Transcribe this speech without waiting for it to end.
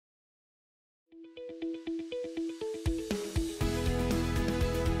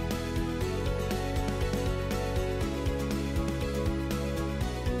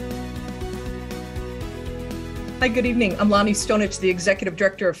Hi, good evening. I'm Lonnie Stonich, the Executive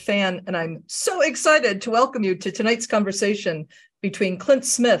Director of FAN, and I'm so excited to welcome you to tonight's conversation between Clint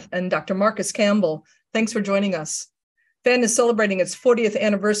Smith and Dr. Marcus Campbell. Thanks for joining us. FAN is celebrating its 40th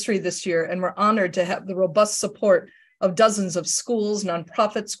anniversary this year, and we're honored to have the robust support of dozens of schools,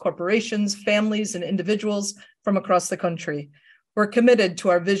 nonprofits, corporations, families, and individuals from across the country. We're committed to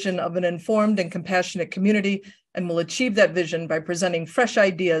our vision of an informed and compassionate community, and will achieve that vision by presenting fresh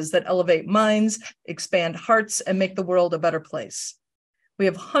ideas that elevate minds, expand hearts, and make the world a better place. We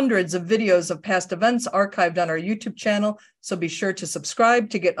have hundreds of videos of past events archived on our YouTube channel, so be sure to subscribe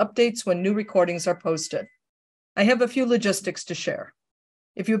to get updates when new recordings are posted. I have a few logistics to share.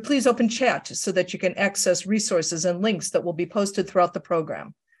 If you would please open chat so that you can access resources and links that will be posted throughout the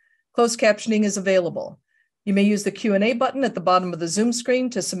program. Closed captioning is available. You may use the Q&A button at the bottom of the Zoom screen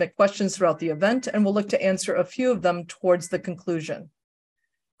to submit questions throughout the event, and we'll look to answer a few of them towards the conclusion.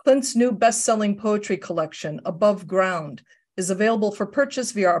 Clint's new best-selling poetry collection, Above Ground, is available for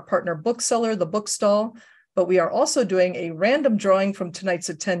purchase via our partner bookseller, The Bookstall, but we are also doing a random drawing from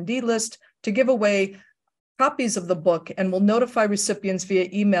tonight's attendee list to give away copies of the book, and will notify recipients via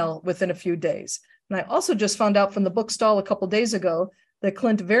email within a few days. And I also just found out from the Bookstall a couple days ago that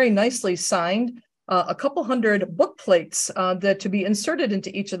Clint very nicely signed a couple hundred book plates that to be inserted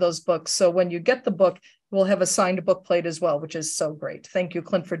into each of those books. So when you get the book, we'll have a signed book plate as well, which is so great. Thank you,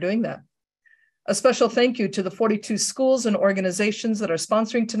 Clint, for doing that. A special thank you to the 42 schools and organizations that are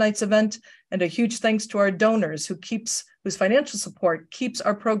sponsoring tonight's event, and a huge thanks to our donors whose financial support keeps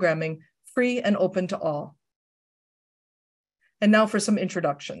our programming free and open to all. And now for some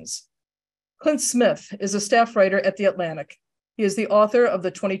introductions. Clint Smith is a staff writer at The Atlantic. He is the author of the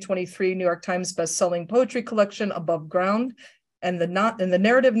 2023 New York Times bestselling poetry collection, Above Ground, and the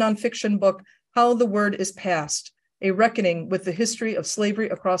narrative nonfiction book, How the Word is Passed, A Reckoning with the History of Slavery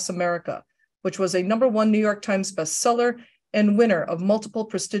Across America, which was a #1 New York Times bestseller and winner of multiple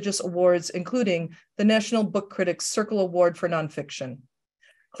prestigious awards, including the National Book Critics Circle Award for Nonfiction.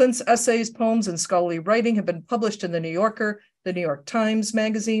 Clint's essays, poems, and scholarly writing have been published in The New Yorker, The New York Times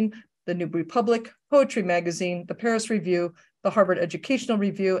Magazine, The New Republic, Poetry Magazine, The Paris Review, the Harvard Educational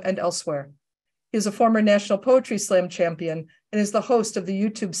Review, and elsewhere. He is a former National Poetry Slam champion and is the host of the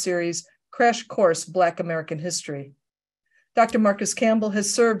YouTube series Crash Course Black American History. Dr. Marcus Campbell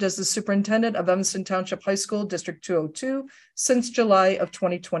has served as the superintendent of Evanston Township High School, District 202, since July of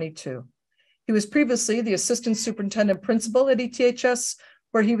 2022. He was previously the assistant superintendent principal at ETHS,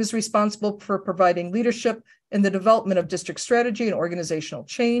 where he was responsible for providing leadership in the development of district strategy and organizational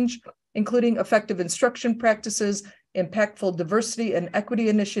change, including effective instruction practices, impactful diversity and equity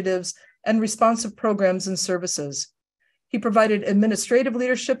initiatives, and responsive programs and services. He provided administrative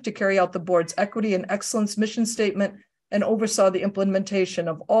leadership to carry out the board's equity and excellence mission statement, and oversaw the implementation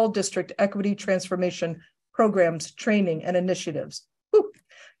of all district equity transformation programs, training, and initiatives. Whew.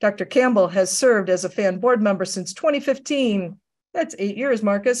 Dr. Campbell has served as a FAN board member since 2015. That's 8 years,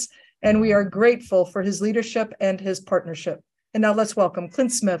 Marcus, and we are grateful for his leadership and his partnership. And now let's welcome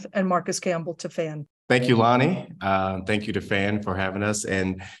Clint Smith and Marcus Campbell to FAN. Thank you, Lonnie. Thank you to FAN for having us.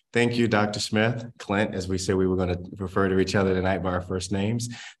 And thank you, Dr. Smith, Clint, as we said, we were going to refer to each other tonight by our first names.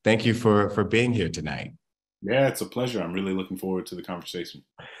 Thank you for being here tonight. Yeah, it's a pleasure. I'm really looking forward to the conversation.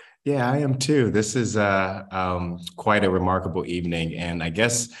 Yeah, I am too. This is quite a remarkable evening. And I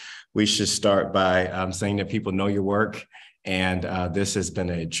guess we should start by saying that people know your work. And this has been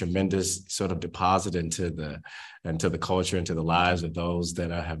a tremendous sort of deposit into the culture, into the lives of those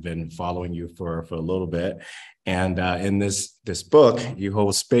that have been following you for a little bit. And in this book, you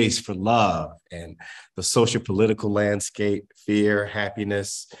hold space for love and the social political landscape, fear,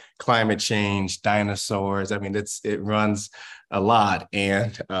 happiness, climate change, dinosaurs. I mean, it runs a lot,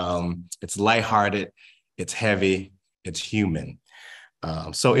 and it's lighthearted, it's heavy, it's human.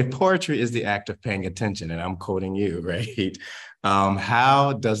 So if poetry is the act of paying attention, and I'm quoting you, right?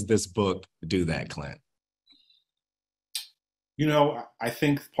 How does this book do that, Clint? You know, I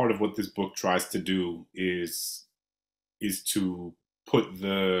think part of what this book tries to do is to put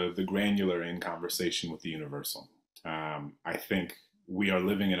the granular in conversation with the universal. I think we are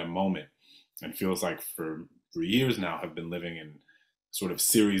living in a moment, and feels like for years now have been living in sort of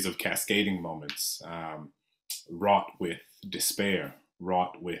series of cascading moments, wrought with despair,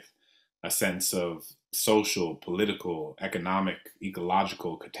 wrought with a sense of social, political, economic,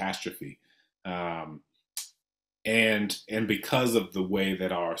 ecological catastrophe. And because of the way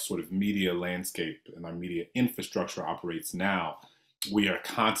that our sort of media landscape and our media infrastructure operates now, we are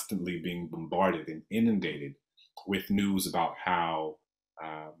constantly being bombarded and inundated with news about how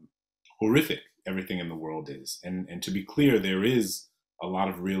horrific everything in the world is. And to be clear, there is a lot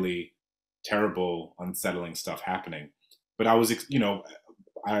of really terrible, unsettling stuff happening. But I was, you know,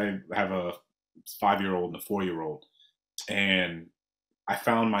 I have a 5-year-old and a 4-year-old, and I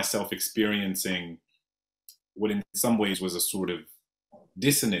found myself experiencing what in some ways was a sort of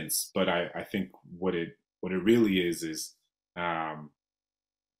dissonance, but I think what it really is a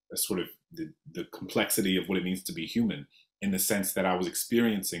sort of the complexity of what it means to be human, in the sense that I was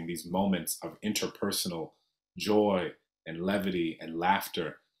experiencing these moments of interpersonal joy and levity and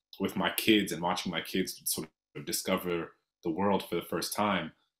laughter with my kids, and watching my kids sort of discover the world for the first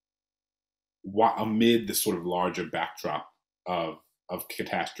time, amid the sort of larger backdrop of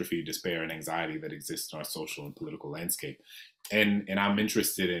catastrophe, despair, and anxiety that exists in our social and political landscape. And I'm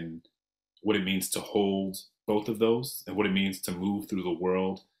interested in what it means to hold both of those, and what it means to move through the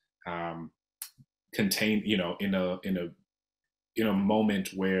world, contained, you know, in a moment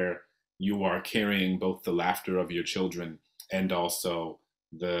where you are carrying both the laughter of your children and also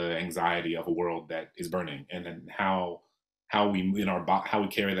the anxiety of a world that is burning, and then how we how we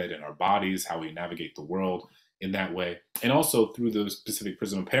carry that in our bodies, how we navigate the world in that way, and also through the specific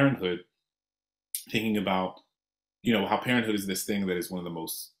prism of parenthood, thinking about, you know, how parenthood is this thing that is one of the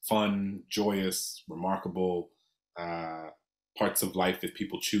most fun, joyous, remarkable parts of life if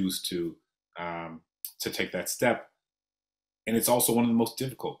people choose to take that step, and it's also one of the most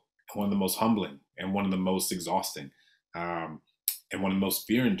difficult, one of the most humbling, and one of the most exhausting, and one of the most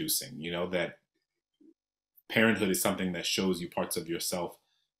fear-inducing. You know, that parenthood is something that shows you parts of yourself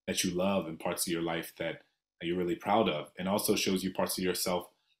that you love, and parts of your life that you're really proud of, and also shows you parts of yourself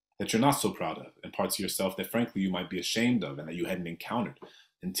that you're not so proud of, and parts of yourself that frankly you might be ashamed of and that you hadn't encountered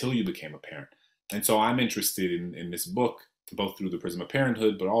until you became a parent. And so I'm interested in this book, both through the prism of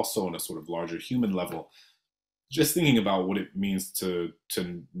parenthood, but also on a sort of larger human level, just thinking about what it means to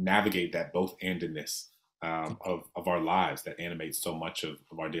navigate that both andness of our lives that animates so much of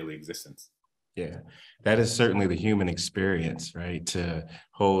our daily existence. Yeah, that is certainly the human experience, right? To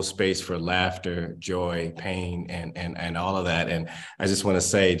hold space for laughter, joy, pain, and all of that. And I just want to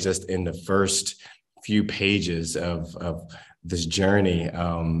say, just in the first few pages of this journey,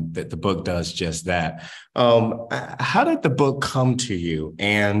 that the book does just that. How did the book come to you?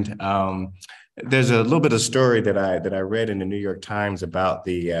 And there's a little bit of story that I read in the New York Times about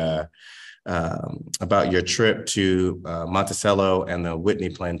about your trip to Monticello and the Whitney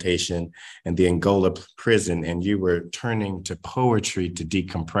plantation and the Angola prison, and you were turning to poetry to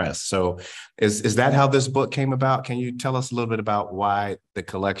decompress. So is that how this book came about? Can you tell us a little bit about why the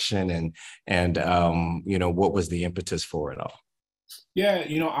collection, and you know, what was the impetus for it all? Yeah,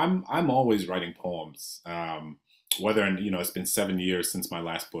 you know, I'm always writing poems. Whether, you know, it's been 7 years since my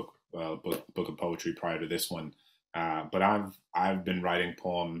last book of poetry prior to this one. But I've been writing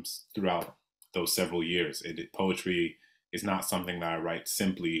poems throughout those several years. Poetry is not something that I write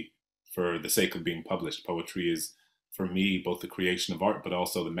simply for the sake of being published. Poetry is, for me, both the creation of art, but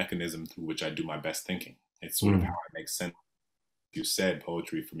also the mechanism through which I do my best thinking. It's sort of how it makes sense. You said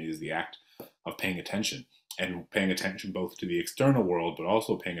poetry for me is the act of paying attention, and paying attention both to the external world, but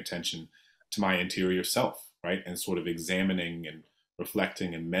also paying attention to my interior self, right? And sort of examining and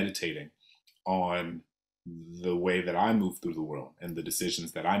reflecting and meditating on the way that I move through the world, and the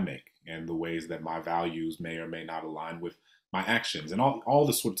decisions that I make, and the ways that my values may or may not align with my actions, and all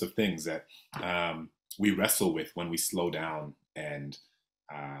the sorts of things that we wrestle with when we slow down and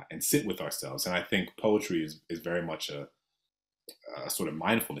sit with ourselves. And I think poetry is very much a sort of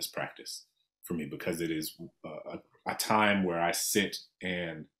mindfulness practice for me, because it is a time where I sit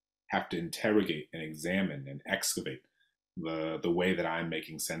and have to interrogate and examine and excavate the way that I'm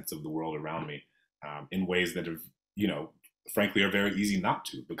making sense of the world around me, in ways that are, you know, frankly, are very easy not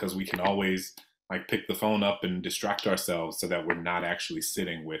to, because we can always like pick the phone up and distract ourselves so that we're not actually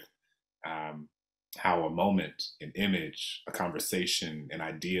sitting with how a moment, an image, a conversation, an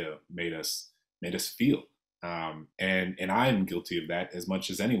idea made us feel. And I'm guilty of that as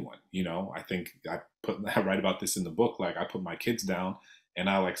much as anyone. You know, I think I write about this in the book. Like, I put my kids down and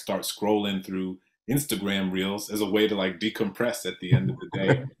I like start scrolling through Instagram reels as a way to like decompress at the end of the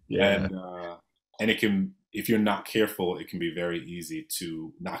day. Yeah. And it can, if you're not careful, it can be very easy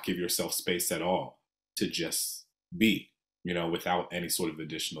to not give yourself space at all to just be, you know, without any sort of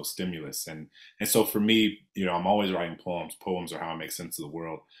additional stimulus. And so for me, you know, I'm always writing poems. Poems are how I make sense of the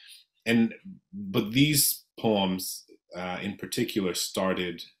world. But these poems in particular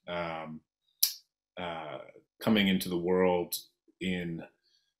started coming into the world in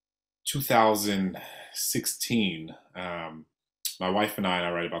 2016. My wife and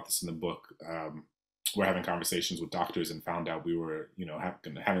I write about this in the book, we're having conversations with doctors and found out we were, you know,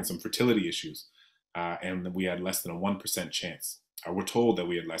 having some fertility issues, and we had less than a 1% chance we're told that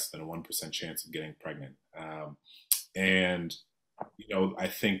we had less than a 1% chance of getting pregnant. And, I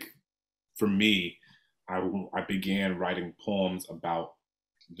think for me, I began writing poems about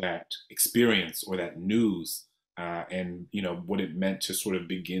that experience or that news, and what it meant to sort of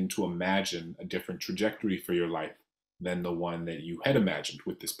begin to imagine a different trajectory for your life than the one that you had imagined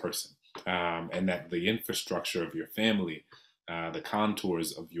with this person, and that the infrastructure of your family, the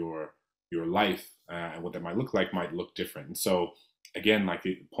contours of your life, and what that might look different. And so again, like,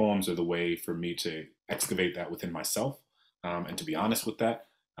 poems are the way for me to excavate that within myself, and to be honest with that,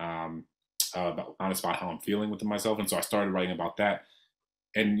 honest about how I'm feeling within myself. And so I started writing about that.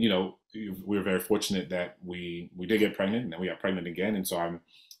 And we were very fortunate that we did get pregnant, and then we got pregnant again. And so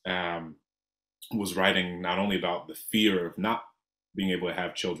was writing not only about the fear of not being able to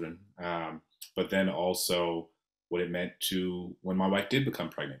have children, but then also what it meant to when my wife did become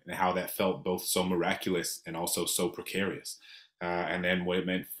pregnant, and how that felt both so miraculous and also so precarious. And then what it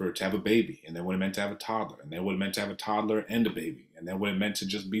meant to have a baby, and then what it meant to have a toddler, and then what it meant to have a toddler and a baby, and then what it meant to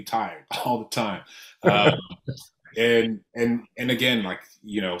just be tired all the time. And again, like,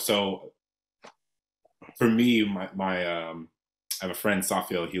 so for me, I have a friend,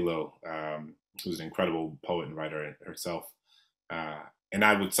 Safia Hilo, who's an incredible poet and writer herself. And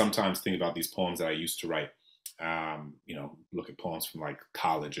I would sometimes think about these poems that I used to write, look at poems from like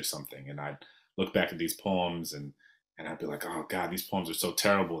college or something. And I'd look back at these poems and I'd be like, oh God, these poems are so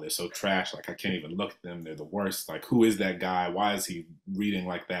terrible. They're so trash. Like, I can't even look at them. They're the worst. Like, who is that guy? Why is he reading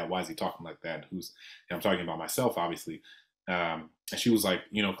like that? Why is he talking like that? And I'm talking about myself, obviously. And she was like,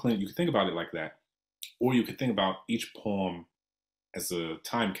 Clint, you could think about it like that. Or you could think about each poem as a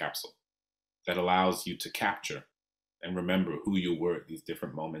time capsule that allows you to capture and remember who you were at these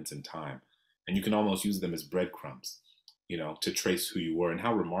different moments in time. And you can almost use them as breadcrumbs, to trace who you were. And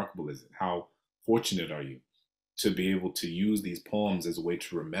how remarkable is it? How fortunate are you to be able to use these poems as a way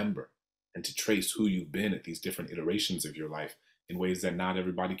to remember and to trace who you've been at these different iterations of your life in ways that not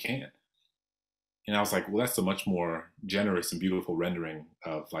everybody can. And I was like, well, that's a much more generous and beautiful rendering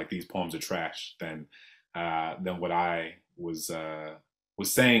of like, these poems are trash than what I was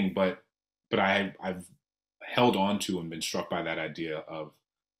saying. But I've held on to and been struck by that idea of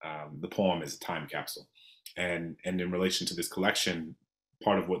the poem as a time capsule. And in relation to this collection,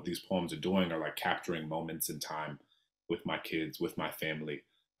 part of what these poems are doing are like capturing moments in time with my kids, with my family,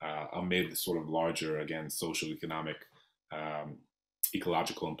 amid the sort of larger, again, social, economic,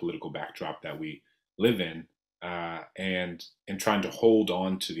 ecological and political backdrop that we live in, and trying to hold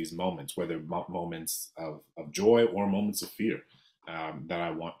on to these moments, whether moments of joy or moments of fear, that I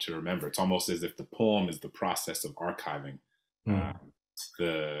want to remember. It's almost as if the poem is the process of archiving,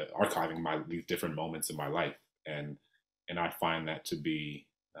 these different moments in my life. And I find that to be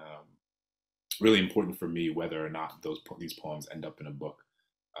really important for me, whether or not these poems end up in a book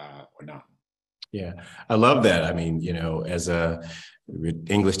or not. Yeah, I love that. I mean, as a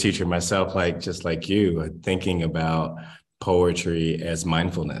English teacher myself, just like you, thinking about poetry as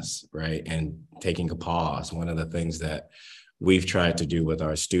mindfulness, right? And taking a pause. One of the things that we've tried to do with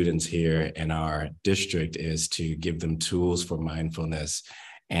our students here in our district is to give them tools for mindfulness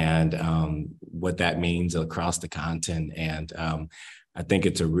and what that means across the content. And I think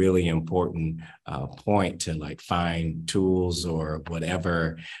it's a really important point to like find tools or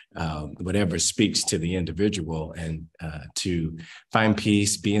whatever speaks to the individual, and to find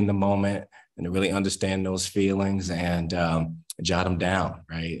peace, be in the moment, and to really understand those feelings and jot them down,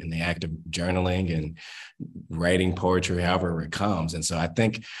 right? In the act of journaling and writing poetry, however it comes. And so I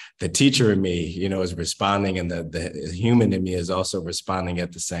think the teacher in me, is responding, and the human in me is also responding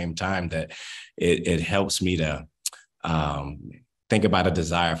at the same time. That it helps me to think about a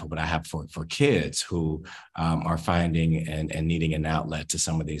desire for what I have for kids who are finding and needing an outlet to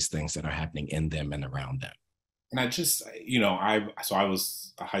some of these things that are happening in them and around them. And I just, I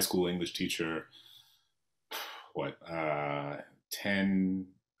was a high school English teacher,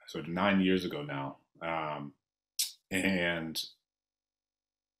 9 years ago now. And,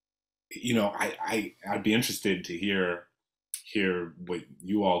 I'd be interested to hear what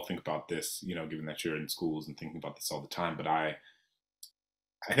you all think about this, given that you're in schools and thinking about this all the time. But I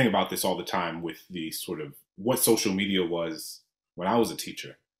think about this all the time with the sort of what social media was when I was a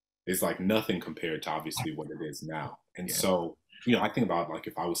teacher is like nothing compared to obviously what it is now. And so, I think about like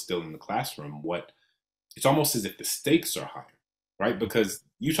if I was still in the classroom, it's almost as if the stakes are higher, right? Because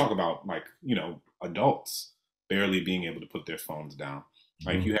you talk about like, adults barely being able to put their phones down.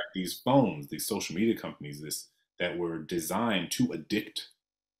 Like you have these phones, these social media companies, that were designed to addict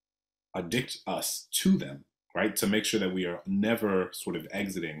us to them, right? To make sure that we are never sort of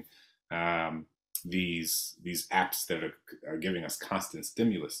exiting these apps that are giving us constant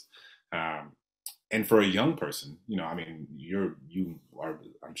stimulus. And for a young person, I mean, you are,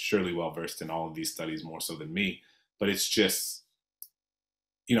 I'm surely well versed in all of these studies more so than me, but it's just,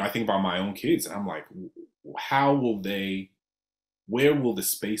 I think about my own kids and I'm like, how will where will the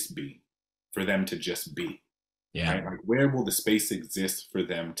space be for them to just be? Yeah. Right? Like, where will the space exist for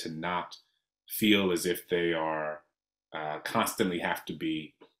them to not feel as if they are constantly have to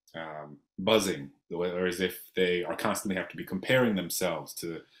be buzzing, or as if they are constantly have to be comparing themselves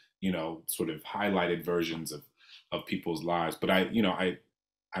to, sort of highlighted versions of people's lives. But I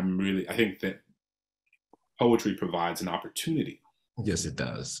think that poetry provides an opportunity. Yes, it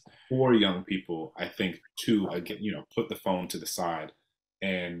does. For young people, I think, to again, put the phone to the side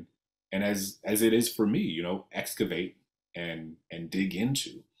and as it is for me, excavate and dig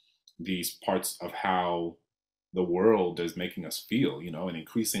into these parts of how the world is making us feel, an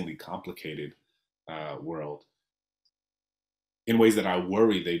increasingly complicated world, in ways that I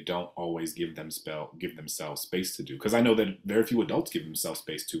worry they don't always give themselves space to do. Because I know that very few adults give themselves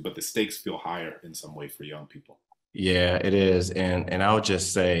space to, but the stakes feel higher in some way for young people. Yeah, it is. And I would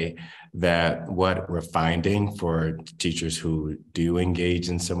just say that what we're finding for teachers who do engage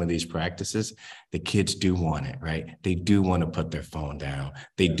in some of these practices, the kids do want it, right? They do want to put their phone down.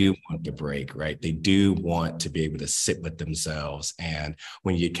 They do want the break, right? They do want to be able to sit with themselves. And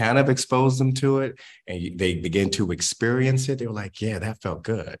when you kind of expose them to it and they begin to experience it, they're like, yeah, that felt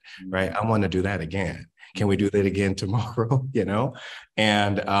good, right? I want to do that again. Can we do that again tomorrow?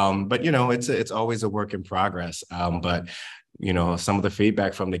 And but it's always a work in progress. But some of the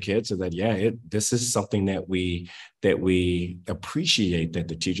feedback from the kids is that this is something that we appreciate that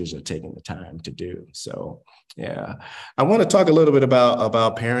the teachers are taking the time to do. So yeah, I want to talk a little bit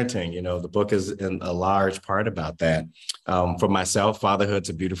about parenting. The book is in a large part about that. For myself, fatherhood's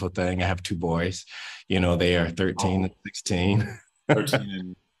a beautiful thing. I have two boys. They are 13 and 16. 13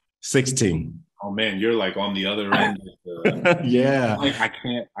 and 16. Oh man, you're like on the other end of the Yeah. like I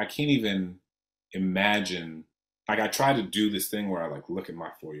can't even imagine. Like, I try to do this thing where I like look at my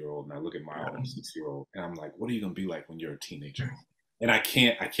 4-year-old and I look at my own 6-year-old and I'm like, what are you gonna be like when you're a teenager? And I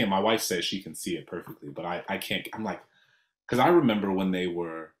can't. My wife says she can see it perfectly, but I can't. I'm like, because I remember when they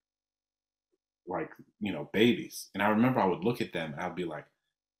were like, babies, and I remember I would look at them and I'd be like,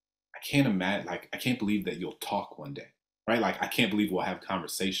 I can't imagine, like, I can't believe that you'll talk one day, right? Like, I can't believe we'll have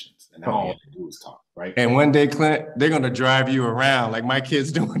conversations, and now all they do is talk, right? And one day, Clint, they're going to drive you around like my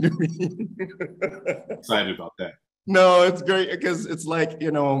kids doing to me. Excited about that. No, it's great because it's like,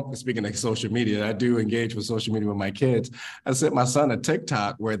 speaking of social media, I do engage with social media with my kids. I sent my son a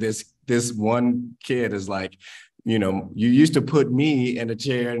TikTok where this one kid is like, you used to put me in a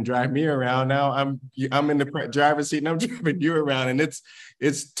chair and drive me around. Now I'm in the driver's seat and I'm driving you around. And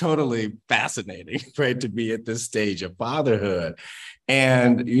it's totally fascinating, right, to be at this stage of fatherhood.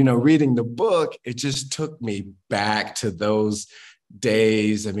 And, reading the book, it just took me back to those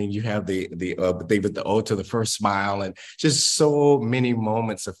days. I mean, you have the thing with the ode to the first smile and just so many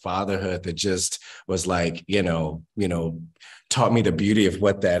moments of fatherhood that just was like, taught me the beauty of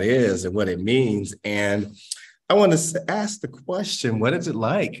what that is and what it means. And I want to ask the question, what is it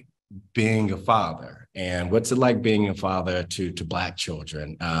like being a father? And what's it like being a father to Black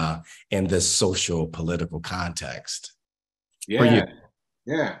children in this social political context? Yeah.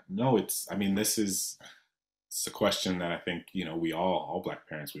 Yeah. No, it's a question that I think, we all Black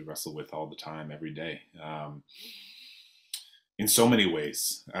parents, we wrestle with all the time, every day, in so many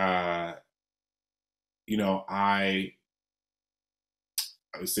ways.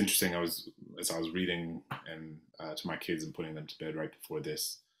 It's interesting. As I was reading and to my kids and putting them to bed right before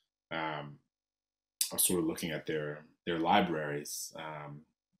this, I was sort of looking at their libraries,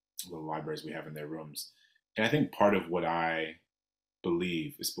 the libraries we have in their rooms. And I think part of what I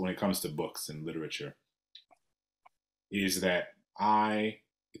believe is, when it comes to books and literature, is that I'm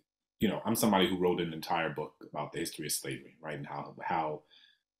somebody who wrote an entire book about the history of slavery, right? And how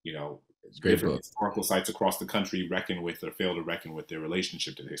different historical sites across the country reckon with or fail to reckon with their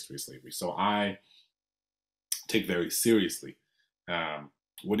relationship to the history of slavery. So I take very seriously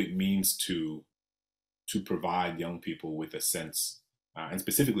what it means to provide young people with a sense, and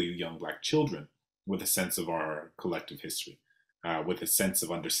specifically young Black children, with a sense of our collective history, with a sense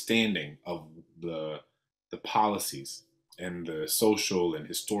of understanding of the policies and the social and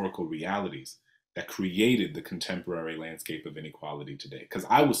historical realities that created the contemporary landscape of inequality today. Because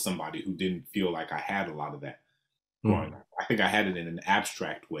I was somebody who didn't feel like I had a lot of that growing up. I think I had it in an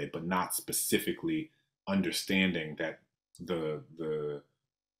abstract way, but not specifically understanding that the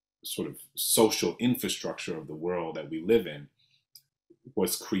sort of social infrastructure of the world that we live in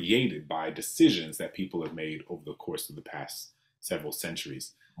was created by decisions that people have made over the course of the past several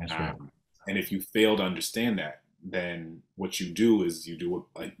centuries. That's right. And if you fail to understand that, then what you do is you do what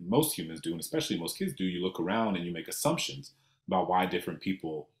like most humans do, and especially most kids do. You look around and you make assumptions about why different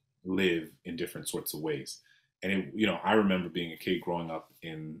people live in different sorts of ways. And I remember being a kid growing up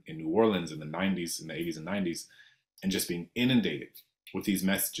in New Orleans in the 90s, in the 80s and 90s, and just being inundated with these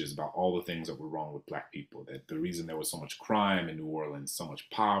messages about all the things that were wrong with Black people, that the reason there was so much crime in New Orleans, so much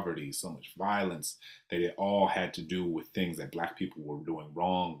poverty, so much violence, that it all had to do with things that Black people were doing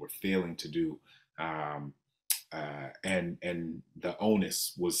wrong, were failing to do. And the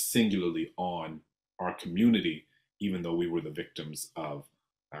onus was singularly on our community, even though we were the victims of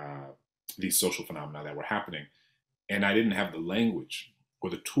these social phenomena that were happening. And I didn't have the language or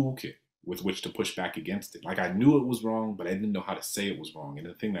the toolkit with which to push back against it. Like, I knew it was wrong, but I didn't know how to say it was wrong. And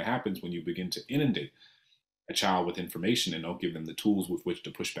the thing that happens when you begin to inundate a child with information and don't give them the tools with which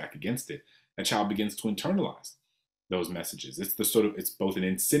to push back against it, a child begins to internalize those messages. It's both an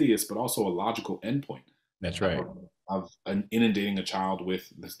insidious but also a logical endpoint. That's right. Of inundating a child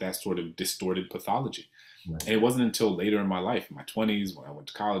with that sort of distorted pathology. Right. And it wasn't until later in my life, in my 20s, when I went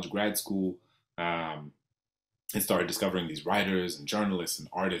to college, grad school, and started discovering these writers and journalists and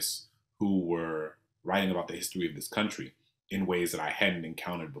artists who were writing about the history of this country in ways that I hadn't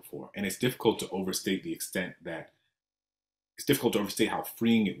encountered before. And it's difficult to overstate how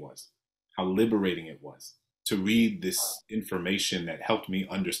freeing it was, how liberating it was to read this information that helped me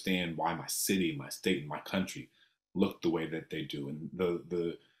understand why my city, my state, and my country look the way that they do. And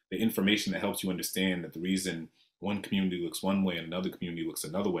the information that helps you understand that the reason one community looks one way and another community looks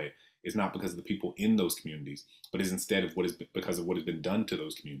another way is not because of the people in those communities, but is instead of because of what has been done to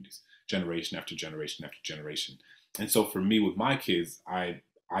those communities, generation after generation after generation. And so for me, with my kids, I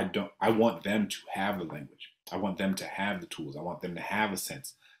want them to have the language. I want them to have the tools. I want them to have a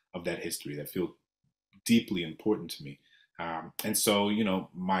sense of that history that feels deeply important to me. And so,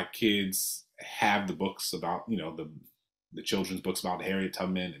 my kids have the books about, the children's books about Harriet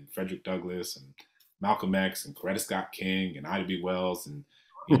Tubman and Frederick Douglass and Malcolm X and Coretta Scott King and Ida B. Wells and,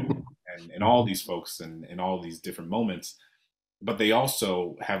 and all these folks and all these different moments. But they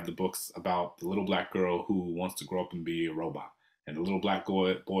also have the books about the little Black girl who wants to grow up and be a robot, and the little Black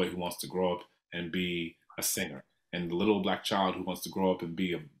boy who wants to grow up and be a singer, and the little Black child who wants to grow up and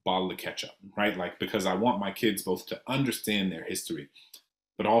be a bottle of ketchup, right? Like, because I want my kids both to understand their history,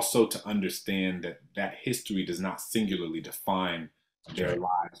 but also to understand that that history does not singularly define their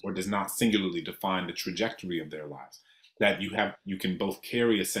lives, or does not singularly define the trajectory of their lives. That you can both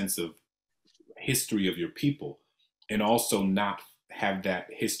carry a sense of history of your people and also not have that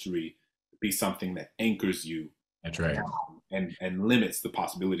history be something that anchors you. That's right. And limits the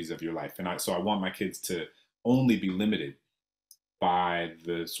possibilities of your life. And so I want my kids to only be limited by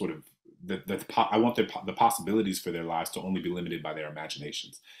the sort of I want the possibilities for their lives to only be limited by their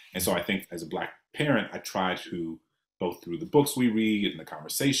imaginations. And so I think as a Black parent, I try to, both through the books we read and the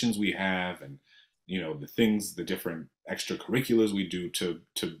conversations we have and, the different extracurriculars we do to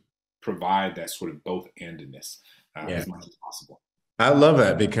provide that sort of both andedness as much as possible. I love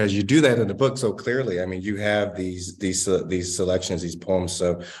that, because you do that in the book so clearly. I mean, you have these selections, these poems,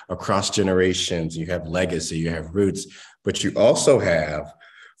 so across generations, you have legacy, you have roots, but you also have,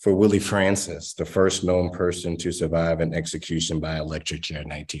 for Willie Francis, the first known person to survive an execution by electric chair in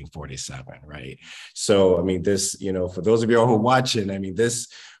 1947, right? So, I mean, this, for those of y'all who are watching, I mean, this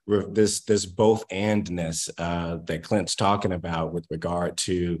both andness that Clint's talking about with regard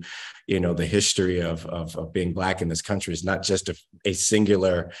to, the history of being Black in this country is not just a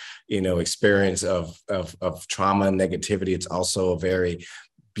singular, experience of trauma and negativity. It's also a very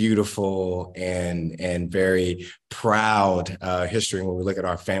beautiful and very proud history when we look at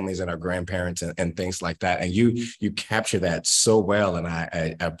our families and our grandparents and things like that. And you capture that so well, and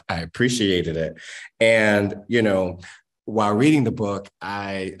I appreciated it. And while reading the book,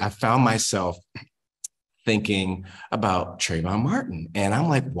 I found myself thinking about Trayvon Martin, and I'm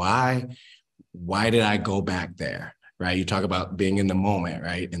like, why did I go back there? Right? You talk about being in the moment,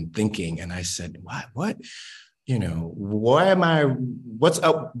 right, and thinking, and I said, what? What's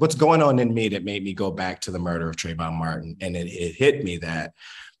up? What's going on in me that made me go back to the murder of Trayvon Martin? And it hit me that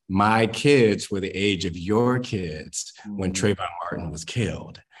my kids were the age of your kids when Trayvon Martin was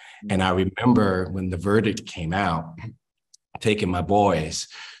killed. And I remember when the verdict came out, taking my boys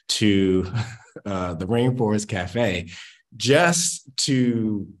to the Rainforest Cafe just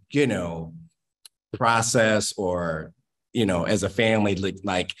to, process or, as a family,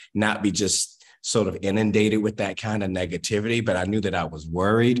 like not be just sort of inundated with that kind of negativity, but I knew that I was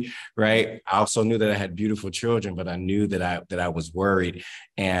worried, right? I also knew that I had beautiful children, but I knew that I was worried.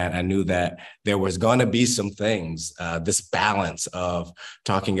 And I knew that there was going to be some things, this balance of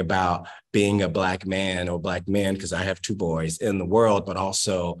talking about being a Black man or Black men, because I have two boys in the world, but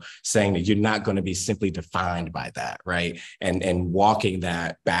also saying that you're not going to be simply defined by that, right? And walking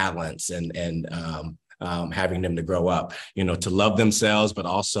that balance and having them to grow up, to love themselves, but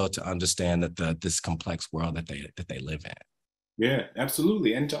also to understand that this complex world that they live in. Yeah,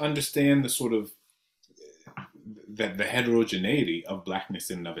 absolutely. And to understand the sort of that the heterogeneity of Blackness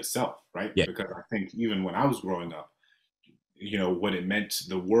in and of itself, right? Yeah. Because I think even when I was growing up, what it meant,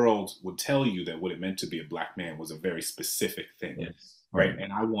 the world would tell you that what it meant to be a Black man was a very specific thing, Yes. right?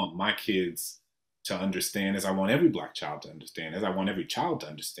 And I want my kids to understand, as I want every Black child to understand, as I want every child to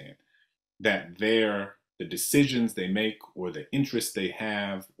understand, that the decisions they make, or the interests they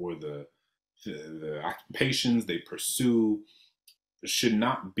have, or the occupations they pursue should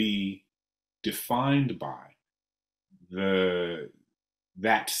not be defined by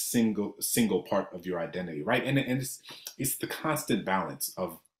that single part of your identity, right? And it's the constant balance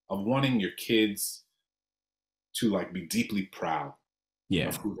of wanting your kids to like be deeply proud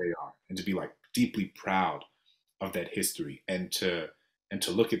of who they are, and to be like deeply proud of that history, and to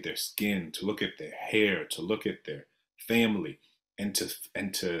look at their skin, to look at their hair, to look at their family, and to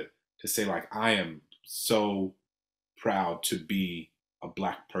say like, I am so proud to be a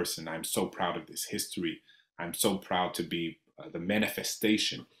Black person. I'm so proud of this history. I'm so proud to be the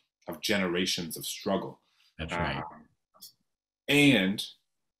manifestation of generations of struggle. That's right. And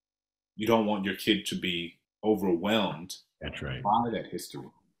you don't want your kid to be overwhelmed That's right. by that history.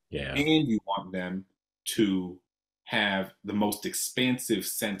 Yeah. And you want them to have the most expansive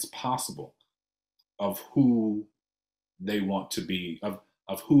sense possible of who they want to be,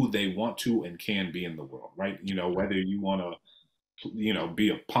 of who they want to and can be in the world, right? Whether you want to, be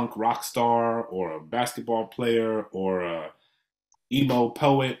a punk rock star, or a basketball player, or a emo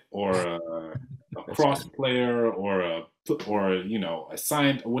poet, or a cross player, or a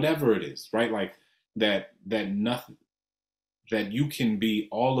science, whatever it is, right? Like that nothing, that you can be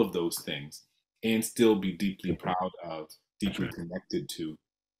all of those things and still be deeply proud of, deeply connected to,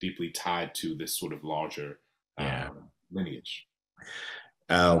 deeply tied to this sort of larger lineage.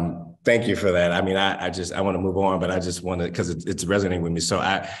 Thank you for that. I mean, I want to move on, but I just want to, because it's resonating with me. So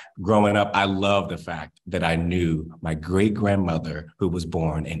growing up, I love the fact that I knew my great grandmother, who was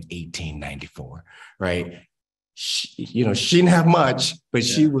born in 1894, right? She didn't have much, but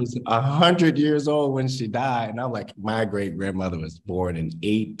she was 100 years old when she died. And I'm like, my great grandmother was born in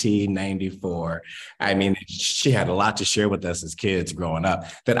 1894. I mean, she had a lot to share with us as kids growing up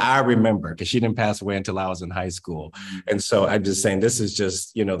that I remember, because she didn't pass away until I was in high school. And so I'm just saying, this is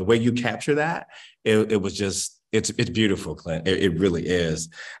just, the way you capture that, it was just, it's beautiful, Clint. It really is.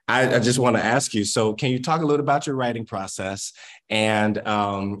 I just want to ask you, so can you talk a little about your writing process? And,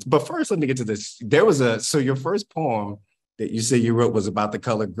 but first, let me get to this. So your first poem that you said you wrote was about the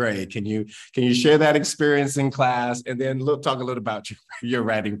color gray. Can you share that experience in class, and then talk a little about your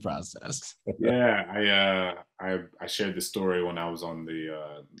writing process? Yeah, I shared this story when I was on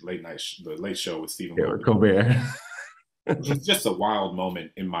the late show with Stephen Colbert. It was just a wild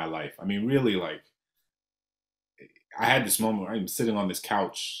moment in my life. I mean, really, like, I had this moment where I'm sitting on this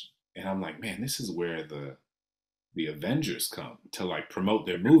couch, and I'm like, man, this is where the Avengers come to like promote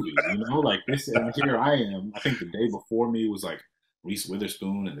their movies, like this. And here I am. I think the day before me was like Reese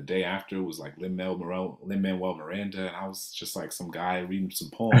Witherspoon, and the day after was like Lin-Manuel Miranda, and I was just like some guy reading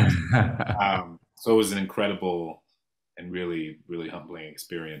some poems. So it was an incredible and really, really humbling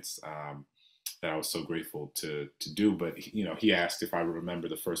experience that I was so grateful to do. But he asked if I remember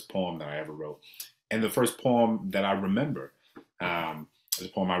the first poem that I ever wrote. And the first poem that I remember is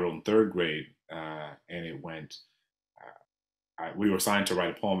a poem I wrote in third grade, and it went, we were assigned to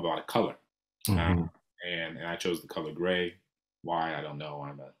write a poem about a color, and I chose the color gray. Why, I don't know.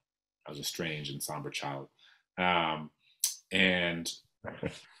 I was a strange and somber child, and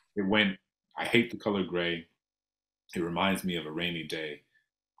it went, I hate the color gray. It reminds me of a rainy day.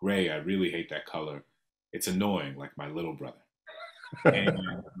 Gray, I really hate that color. It's annoying, like my little brother. And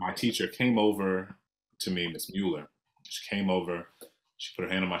my teacher came over to me, Miss Mueller. She came over, she put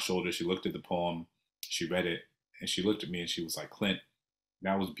her hand on my shoulder, she looked at the poem, she read it, and she looked at me and she was like, Clint,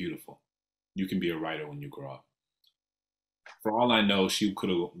 that was beautiful. You can be a writer when you grow up. For all I know, she could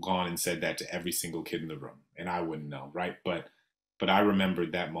have gone and said that to every single kid in the room, and I wouldn't know, right? But I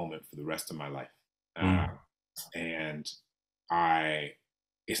remembered that moment for the rest of my life. And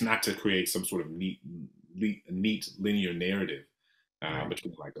it's not to create some sort of neat linear narrative, Right.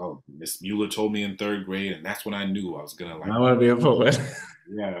 Between like, oh, Miss Mueller told me in third grade, and that's when I knew I was gonna like, I want to be a poet.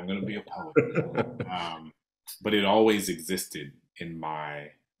 yeah, I'm gonna be a poet. But it always existed in my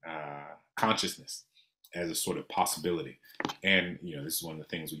consciousness as a sort of possibility. And this is one of the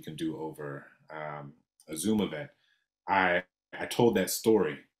things we can do over a Zoom event. I I told that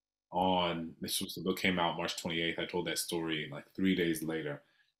story on the book came out March 28th. I told that story like 3 days later,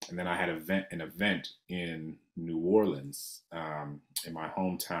 and then I had an event in New Orleans, in my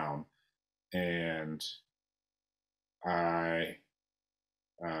hometown, and I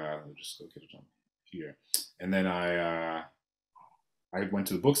let me just go get it on here, and then I went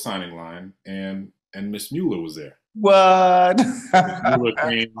to the book signing line, and Miss Mueller was there. What? Miss Mueller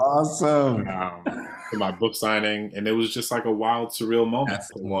came Awesome. to my book signing, and it was just like a wild, surreal moment.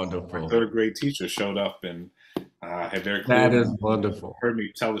 That's My wonderful. third grade teacher showed up and had very That clearly is wonderful. heard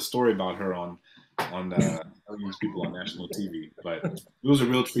me tell the story about her on these people on national TV. But it was a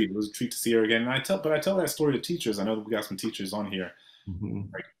real treat. It was a treat to see her again. And I tell that story to teachers. I know that we got some teachers on here. Mm-hmm.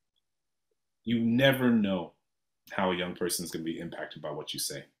 Like, you never know how a young person is going to be impacted by what you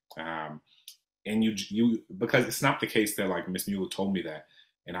say. And you because it's not the case that like Miss Mueller told me that,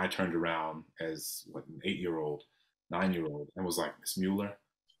 and I turned around as an 8-year-old, 9-year-old, and was like, Miss Mueller,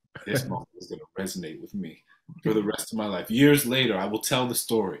 this moment is going to resonate with me for the rest of my life. Years later, I will tell the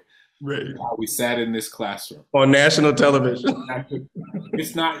story. Right. How we sat in this classroom On national television.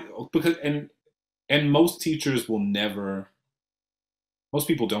 It's not because and most teachers will never. Most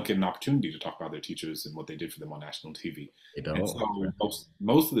people don't get an opportunity to talk about their teachers and what they did for them on national TV. They don't. And so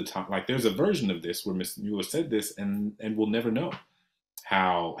most of the time, like there's a version of this where Miss Mueller said this, and we'll never know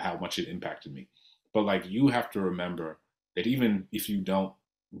how much it impacted me. But like you have to remember that even if you don't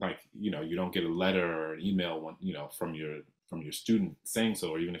you don't get a letter or an email from your student saying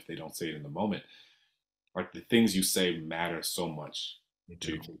so, or even if they don't say it in the moment, like the things you say matter so much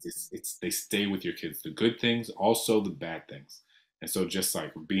to your kids. They stay with your kids. The good things, also the bad things. And so just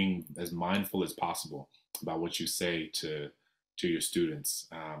like being as mindful as possible about what you say to your students,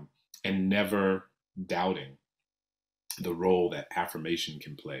 and never doubting the role that affirmation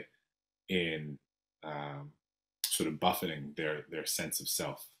can play in sort of buffeting their sense of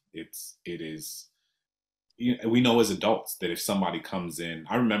self. It is we know as adults that if somebody comes in,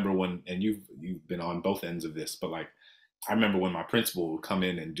 I remember when, and you've been on both ends of this, but like I remember when my principal would come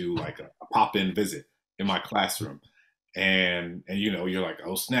in and do like a pop-in visit in my classroom. And you're like,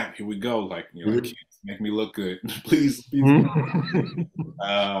 oh snap, here we go, like kids, make me look good. please.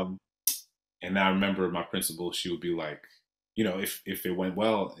 And I remember my principal, she would be like, if it went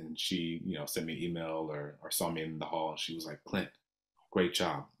well, and she sent me an email or saw me in the hall, she was like, Clint, great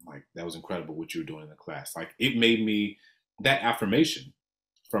job, like that was incredible what you were doing in the class. Like it made me, that affirmation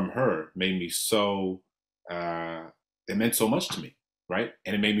from her made me so it meant so much to me, right?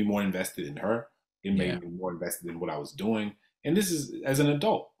 And it made me more invested in her. It made me more invested in what I was doing. And this is as an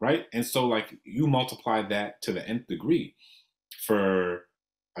adult, right? And so like you multiply that to the nth degree for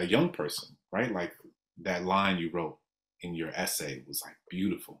a young person, right? Like that line you wrote in your essay was like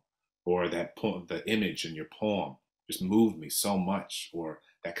beautiful, or that poem, the image in your poem just moved me so much, or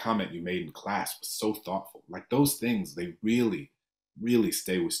that comment you made in class was so thoughtful. Like those things, they really, really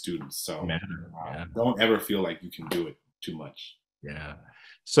stay with students. So don't ever feel like you can do it too much. Yeah.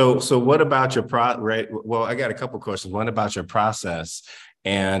 So what about your right? Well, I got a couple of questions. One about your process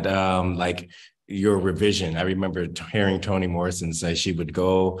and like your revision. I remember hearing Toni Morrison say she would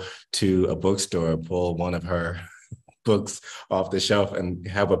go to a bookstore, pull one of her books off the shelf and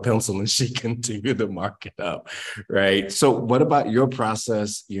have a pencil, and she continue to mark it up, right? So what about your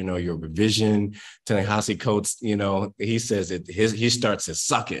process, your revision? Ta-Nehisi Coates, he says he starts his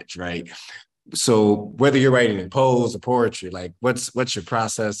suckage, right? So whether you're writing in prose or poetry, like what's your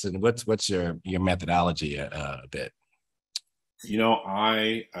process and what's your methodology a bit?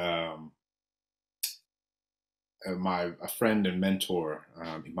 I a friend and mentor,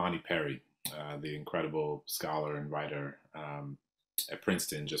 Imani Perry, the incredible scholar and writer at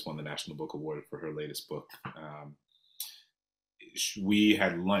Princeton, just won the National Book Award for her latest book. We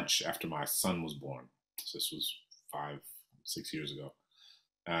had lunch after my son was born. So this was 5-6 years ago.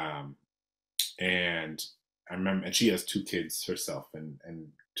 And I remember, and she has 2 kids herself, and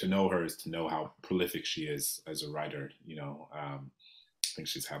to know her is to know how prolific she is as a writer. I think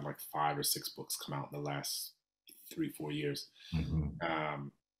she's had like 5 or 6 books come out in the last 3-4 years. Mm-hmm.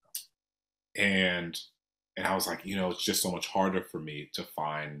 And I was like, it's just so much harder for me to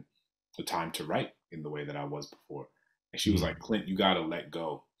find the time to write in the way that I was before. And she was like, Clint, you got to let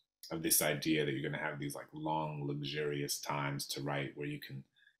go of this idea that you're going to have these like long, luxurious times to write where you can,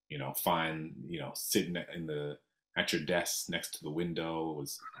 find, sit in the at your desk next to the window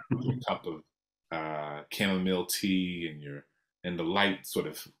was your cup of chamomile tea, and the light sort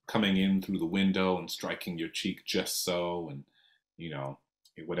of coming in through the window and striking your cheek just so, and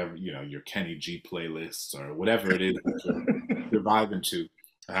whatever, your Kenny G playlists or whatever it is that you're vibing to.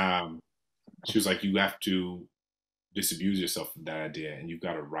 She was like, you have to disabuse yourself of that idea, and you've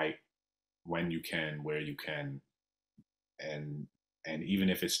got to write when you can, where you can, and even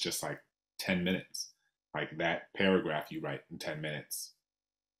if it's just like 10 minutes, like that paragraph you write in 10 minutes,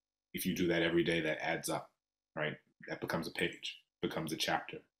 if you do that every day, that adds up, right? That becomes a page, becomes a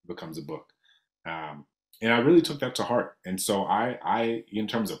chapter, becomes a book. And I really took that to heart. And so I in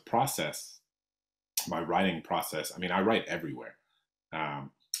terms of process, my writing process, I mean, I write everywhere.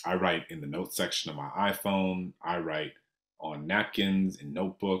 I write in the notes section of my iPhone. I write on napkins, in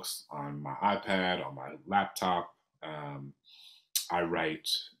notebooks, on my iPad, on my laptop. I write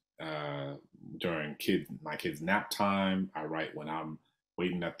during my kids' nap time. I write when I'm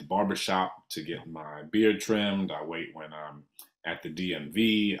waiting at the barbershop to get my beard trimmed. I wait when I'm at the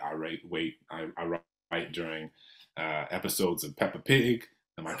DMV. I write during episodes of Peppa Pig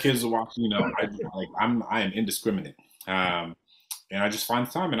and my kids are watching. I am indiscriminate, and I just find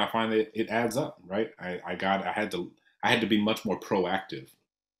the time, and I find that it adds up. Right? I had to be much more proactive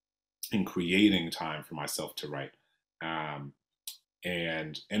in creating time for myself to write,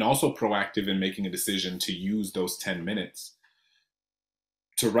 and also proactive in making a decision to use those 10 minutes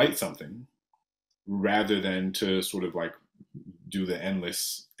to write something, rather than to sort of like do the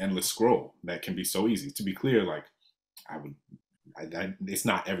endless scroll that can be so easy. To be clear, like it's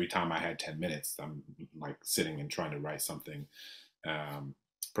not every time I had 10 minutes I'm like sitting and trying to write something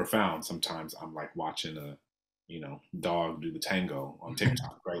profound. Sometimes I'm like watching a dog do the tango on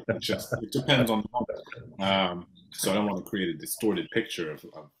TikTok, right? It depends on the moment. So I don't want to create a distorted picture of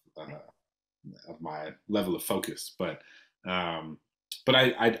my level of focus, but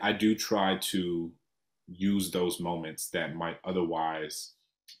I do try to use those moments that might otherwise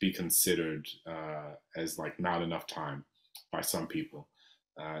be considered as like not enough time by some people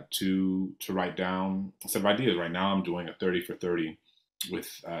to write down a set of ideas. Right now I'm doing a 30 for 30 with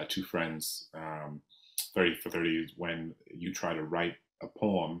two friends. 30 for 30 is when you try to write a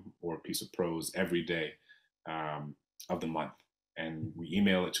poem or a piece of prose every day of the month, and we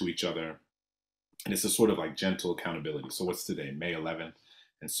email it to each other, and it's a sort of like gentle accountability. So what's today? May 11th.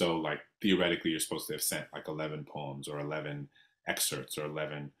 And so like theoretically you're supposed to have sent like 11 poems or 11 excerpts or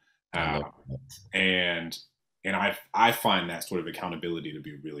 11 and I find that sort of accountability to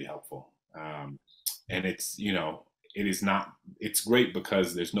be really helpful. And it's it's great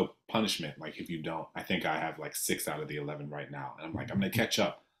because there's no punishment. Like if you don't, I think I have like 6 out of the 11 right now, and I'm like, I'm gonna catch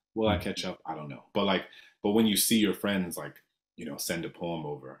up. Will I catch up? I don't know. But when you see your friends like send a poem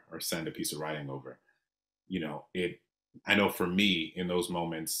over or send a piece of writing over, I know for me in those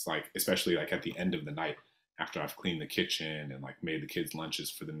moments, like especially like at the end of the night after I've cleaned the kitchen and like made the kids lunches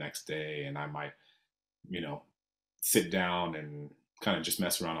for the next day, and I might sit down and kind of just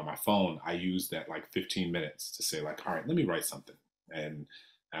mess around on my phone, I use that like 15 minutes to say like, all right, let me write something. And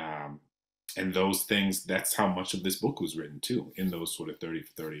those things, that's how much of this book was written too, in those sort of 30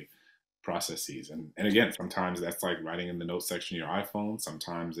 for 30 processes. And again, sometimes that's like writing in the notes section of your iPhone.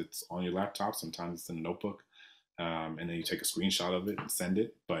 Sometimes it's on your laptop. Sometimes it's in a notebook. And then you take a screenshot of it and send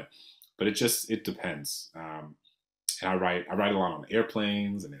it. But it depends. And I write a lot on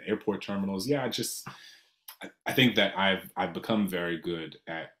airplanes and in airport terminals. Yeah, I think that I've become very good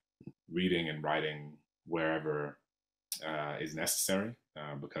at reading and writing wherever is necessary,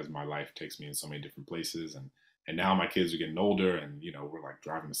 because my life takes me in so many different places, and now my kids are getting older, and we're like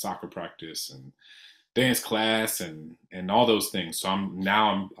driving to soccer practice and dance class and all those things. So I'm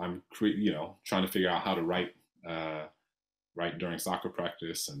trying to figure out how to write during soccer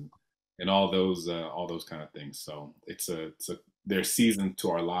practice and all those kind of things. So there's seasons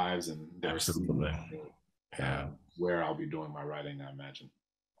to our lives, and there's Absolutely. where I'll be doing my writing, I imagine.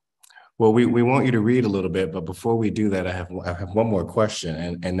 Well, we want you to read a little bit, but before we do that, I have one more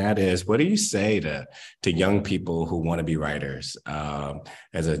question, and that is, what do you say to young people who want to be writers?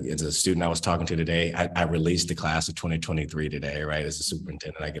 As a student I was talking to today, I released the class of 2023 today, right? As a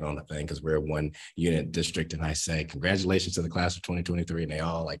superintendent, I get on the thing because we're one unit district, and I say, congratulations to the class of 2023, and they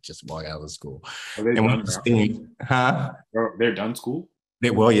all like just walk out of the school. Are they done? Huh? They're done school?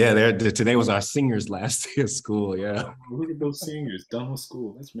 Well, yeah, today was our seniors' last day of school. Yeah. Oh, look at those seniors done with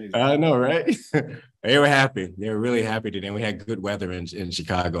school. That's amazing. I know, right? They were happy. They were really happy today. We had good weather in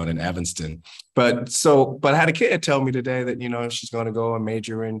Chicago and in Evanston. But I had a kid tell me today that, she's going to go and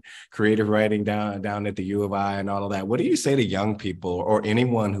major in creative writing down at the U of I and all of that. What do you say to young people or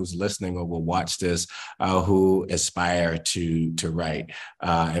anyone who's listening or will watch this who aspire to write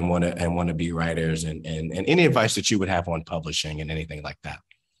and want to be writers and any advice that you would have on publishing and anything like that?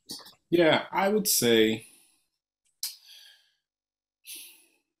 Yeah, I would say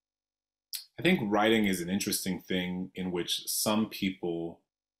I think writing is an interesting thing in which some people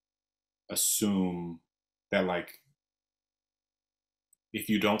assume that, like, if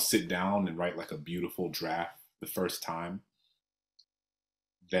you don't sit down and write like a beautiful draft the first time,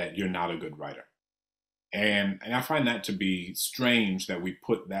 that you're not a good writer. And I find that to be strange that we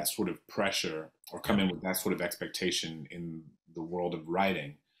put that sort of pressure or come in with that sort of expectation in the world of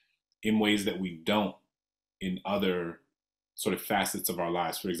writing in ways that we don't in other sort of facets of our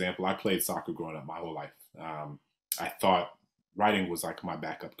lives. For example, I played soccer growing up my whole life. I thought writing was like my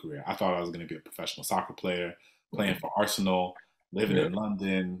backup career. I thought I was going to be a professional soccer player, playing for Arsenal, living in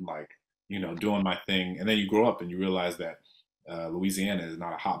London, like, doing my thing. And then you grow up and you realize that Louisiana is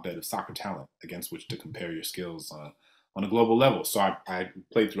not a hotbed of soccer talent against which to compare your skills on a global level. So I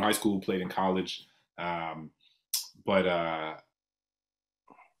played through high school, played in college, but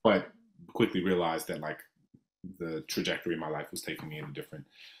quickly realized that, like, the trajectory of my life was taking me in a different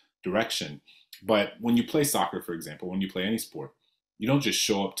direction. But when you play soccer, for example, when you play any sport, you don't just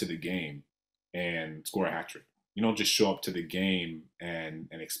show up to the game and score a hat trick. You don't just show up to the game and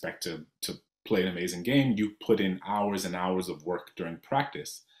expect to play an amazing game. You put in hours and hours of work during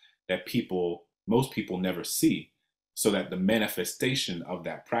practice that most people never see, so that the manifestation of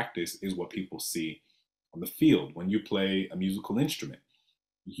that practice is what people see on the field. When you play a musical instrument,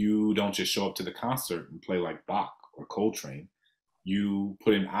 you don't just show up to the concert and play like Bach or Coltrane. You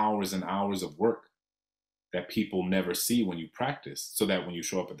put in hours and hours of work that people never see when you practice, so that when you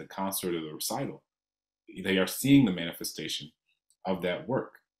show up at the concert or the recital, they are seeing the manifestation of that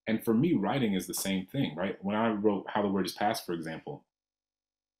work. And for me, writing is the same thing, right? When I wrote How the Word is Passed, for example,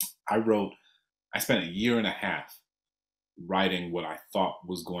 I spent a year and a half writing what I thought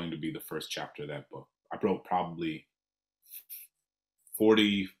was going to be the first chapter of that book. I wrote probably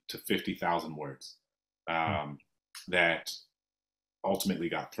 40 to 50,000 words that ultimately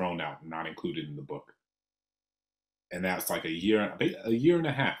got thrown out and not included in the book. And that's like a year and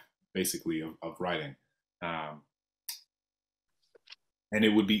a half, basically, of writing. And it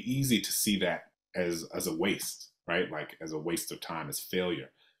would be easy to see that as a waste, right? Like, as a waste of time, as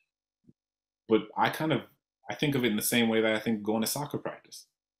failure. But I think of it in the same way that I think going to soccer practice,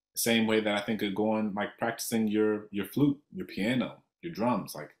 the same way that I think of going, like, practicing your flute, your piano, your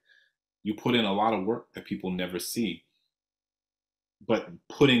drums. Like, you put in a lot of work that people never see, but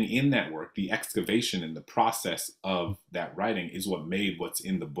putting in that work, the excavation and the process of that writing is what made what's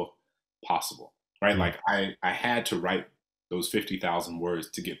in the book possible, right? Like, I had to write those 50,000 words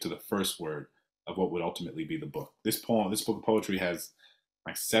to get to the first word of what would ultimately be the book. This book of poetry has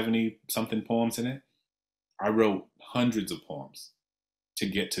like 70 something poems in it. I wrote hundreds of poems to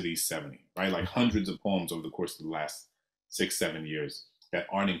get to these 70, right? Like, hundreds of poems over the course of the last 6-7 years that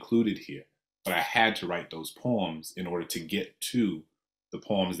aren't included here. But I had to write those poems in order to get to the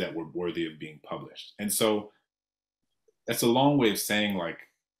poems that were worthy of being published. And so that's a long way of saying, like,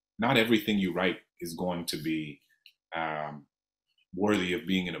 not everything you write is going to be worthy of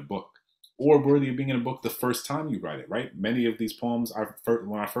being in a book, or worthy of being in a book the first time you write it, right? Many of these poems,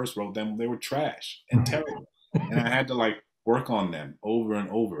 when I first wrote them, they were trash and terrible. And I had to, like, work on them over and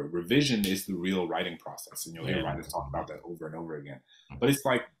over. Revision is the real writing process. And you'll hear writers talk about that over and over again. But it's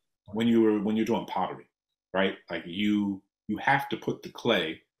like when you're doing pottery, right? Like, you have to put the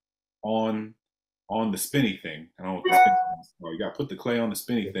clay on the spinny thing. I don't know what the spinny thing is. You got to put the clay on the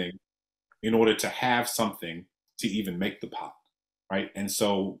spinny thing in order to have something to even make the pot, right? And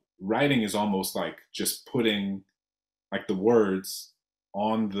so writing is almost like just putting, like, the words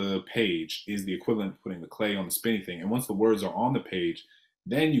on the page is the equivalent of putting the clay on the spinny thing. And once the words are on the page,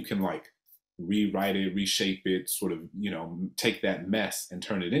 then you can, like, rewrite it, reshape it, sort of, take that mess and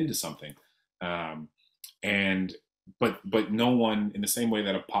turn it into something. But no one, in the same way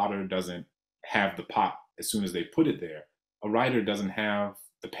that a potter doesn't have the pot as soon as they put it there, a writer doesn't have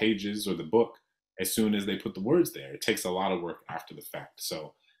the pages or the book as soon as they put the words there. It takes a lot of work after the fact.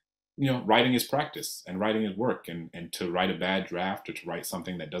 So, writing is practice and writing is work. And to write a bad draft or to write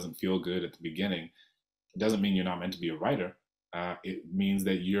something that doesn't feel good at the beginning, it doesn't mean you're not meant to be a writer. It means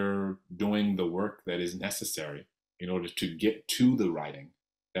that you're doing the work that is necessary in order to get to the writing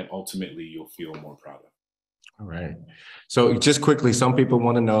that ultimately you'll feel more proud of. All right. So just quickly, some people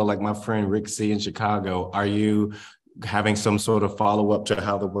want to know, like my friend Rick C in Chicago, are you having some sort of follow-up to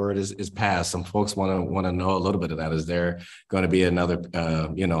how the word is passed? Some folks want to know a little bit of that. Is there going to be another,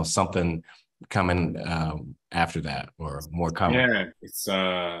 something coming after that, or more coming? Yeah, it's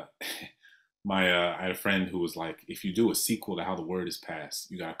I had a friend who was like, if you do a sequel to How the Word is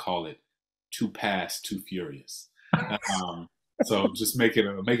Passed, you gotta call it Too Past, Too Furious. So just make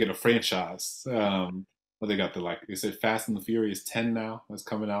it a franchise. But they got they said Fast and the Furious 10 now that's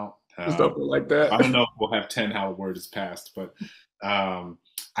coming out. Something like that. I don't know if we'll have 10 How the Word is Passed, but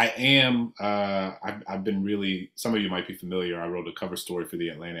I am. I've been really. Some of you might be familiar. I wrote a cover story for The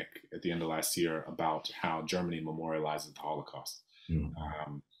Atlantic at the end of last year about how Germany memorializes the Holocaust,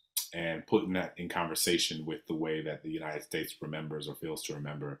 and putting that in conversation with the way that the United States remembers or fails to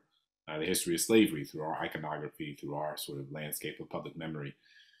remember the history of slavery through our iconography, through our sort of landscape of public memory.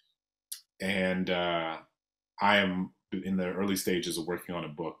 And I am in the early stages of working on a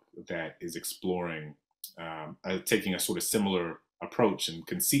book that is exploring, taking a sort of similar approach and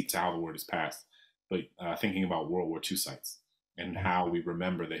conceit to How the Word is Passed, but thinking about World War II sites and how we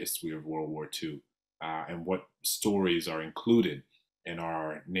remember the history of World War II, and what stories are included in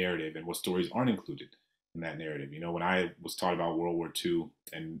our narrative and what stories aren't included in that narrative. When I was taught about World War II,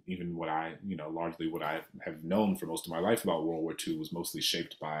 and even what I, largely what I have known for most of my life about World War II was mostly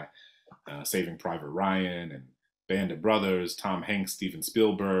shaped by Saving Private Ryan and Band of Brothers, Tom Hanks, Steven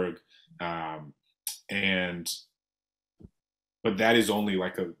Spielberg, but that is only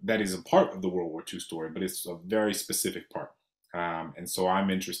that is a part of the World War II story, but it's a very specific part. And so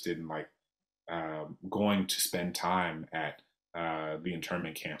I'm interested in going to spend time at the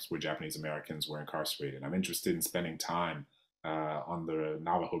internment camps where Japanese Americans were incarcerated. I'm interested in spending time on the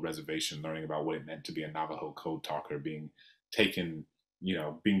Navajo reservation, learning about what it meant to be a Navajo code talker, being taken,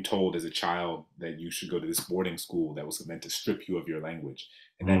 being told as a child that you should go to this boarding school that was meant to strip you of your language,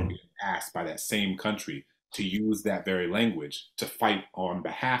 and then being asked by that same country to use that very language to fight on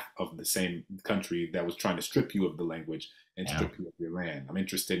behalf of the same country that was trying to strip you of the language and strip you of your land. I'm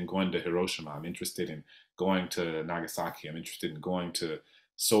interested in going to Hiroshima. I'm interested in going to Nagasaki. I'm interested in going to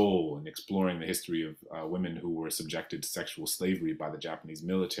Seoul and exploring the history of women who were subjected to sexual slavery by the Japanese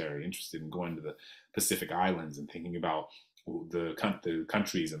military. Interested in going to the Pacific Islands and thinking about the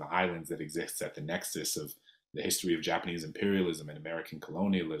countries and the islands that exist at the nexus of the history of Japanese imperialism and American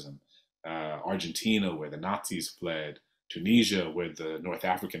colonialism. Argentina, where the Nazis fled, Tunisia, where the North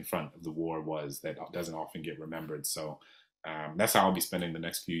African front of the war was, that doesn't often get remembered. So that's how I'll be spending the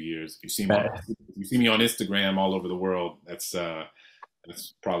next few years. If you see me on Instagram all over the world, that's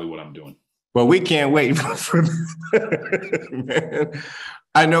probably what I'm doing. Well, we can't wait for man.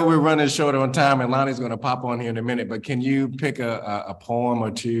 I know we're running short on time, and Lonnie's going to pop on here in a minute. But can you pick a poem or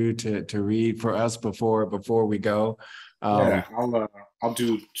two to read for us before we go? Yeah, I'll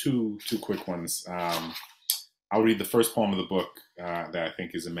do two quick ones. I'll read the first poem of the book that I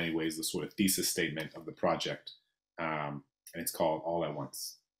think is in many ways the sort of thesis statement of the project, and it's called All at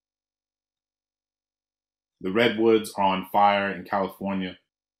Once. The redwoods are on fire in California.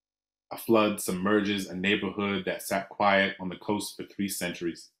 A flood submerges a neighborhood that sat quiet on the coast for 3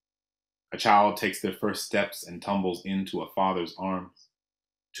 centuries. A child takes their first steps and tumbles into a father's arms.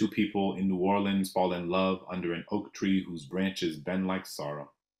 2 people in New Orleans fall in love under an oak tree whose branches bend like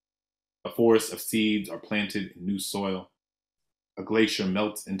sorrow. A forest of seeds are planted in new soil. A glacier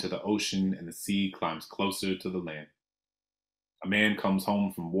melts into the ocean and the sea climbs closer to the land. A man comes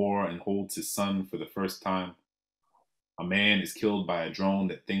home from war and holds his son for the first time. A man is killed by a drone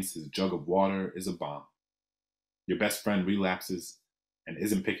that thinks his jug of water is a bomb. Your best friend relapses and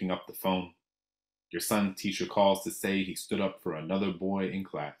isn't picking up the phone. Your son's teacher calls to say he stood up for another boy in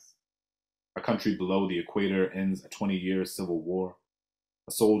class. A country below the equator ends a 20-year civil war.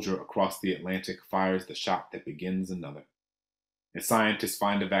 A soldier across the Atlantic fires the shot that begins another. And scientists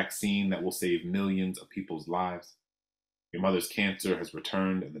find a vaccine that will save millions of people's lives. Your mother's cancer has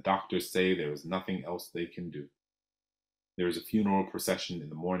returned, and the doctors say there is nothing else they can do. There is a funeral procession in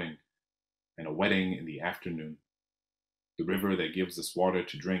the morning and a wedding in the afternoon. The river that gives us water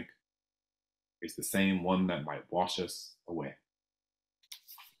to drink is the same one that might wash us away.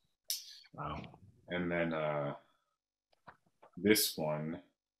 Wow. And then this one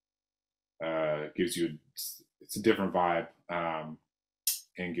gives you, it's a different vibe,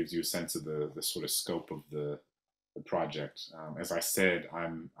 and gives you a sense of the sort of scope of the project. As I said,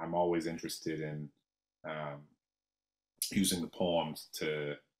 I'm always interested in using the poems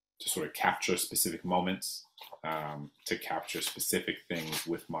to sort of capture specific moments, to capture specific things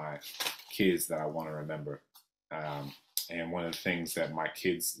with my kids that I want to remember. And one of the things that my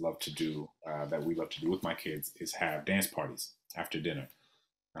kids love to do, that we love to do with my kids, is have dance parties after dinner.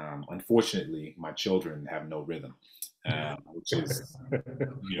 Unfortunately, my children have no rhythm, which is,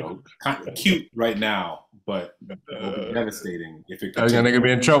 kind of cute right now, but will be devastating if it continues. You're gonna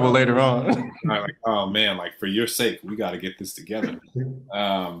be in trouble later on. Like, oh man, like for your sake, we got to get this together.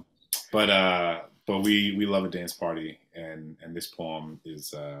 But we love a dance party, and this poem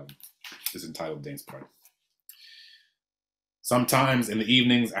is entitled "Dance Party." Sometimes in the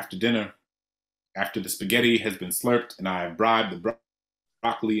evenings after dinner, after the spaghetti has been slurped and I have bribed the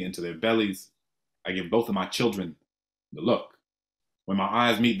broccoli into their bellies, I give both of my children the look. When my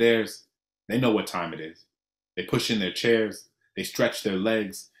eyes meet theirs, they know what time it is. They push in their chairs, they stretch their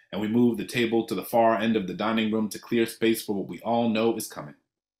legs, and we move the table to the far end of the dining room to clear space for what we all know is coming.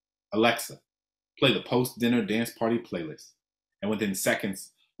 Alexa, play the post-dinner dance party playlist. And within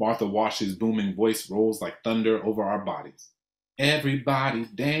seconds, Martha Wash's booming voice rolls like thunder over our bodies. Everybody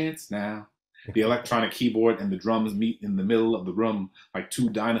dance now. The electronic keyboard and the drums meet in the middle of the room like two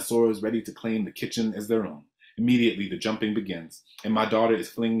dinosaurs ready to claim the kitchen as their own. Immediately, the jumping begins, and my daughter is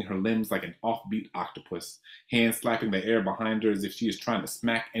flinging her limbs like an offbeat octopus, hands slapping the air behind her as if she is trying to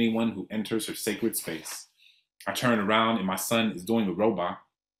smack anyone who enters her sacred space. I turn around, and my son is doing a robot,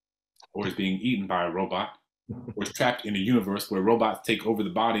 or is being eaten by a robot, or is trapped in a universe where robots take over the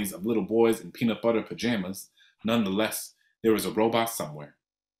bodies of little boys in peanut butter pajamas. Nonetheless, there is a robot somewhere,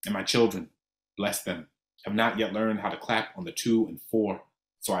 and my children, bless them, have not yet learned how to clap on the 2 and 4,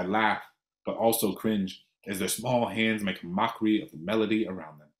 so I laugh, but also cringe, as their small hands make a mockery of the melody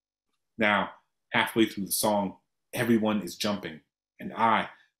around them. Now, halfway through the song, everyone is jumping, and I,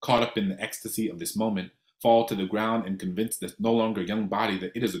 caught up in the ecstasy of this moment, fall to the ground and convince this no longer young body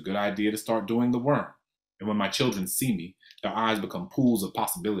that it is a good idea to start doing the worm. And when my children see me, their eyes become pools of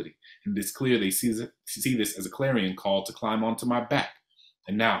possibility, and it is clear they see this as a clarion call to climb onto my back.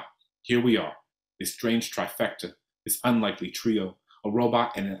 And now, here we are, this strange trifecta, this unlikely trio, a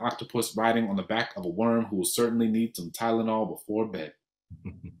robot and an octopus riding on the back of a worm who will certainly need some Tylenol before bed.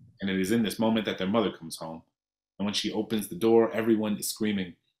 And it is in this moment that their mother comes home. And when she opens the door, everyone is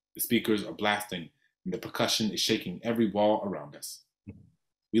screaming, the speakers are blasting, and the percussion is shaking every wall around us.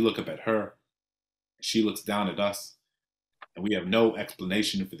 We look up at her, she looks down at us, and we have no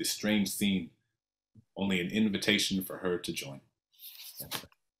explanation for this strange scene, only an invitation for her to join.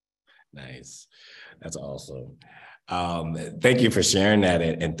 Nice. That's awesome. Thank you for sharing that.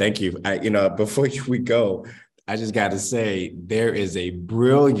 And thank you. Before we go, I just got to say, there is a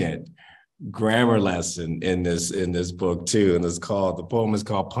brilliant grammar lesson in this book too. And the poem is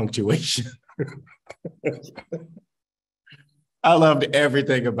called Punctuation. I loved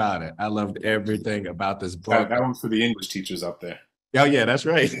everything about it. I loved everything about this book. That one's for the English teachers out there. Oh, yeah, that's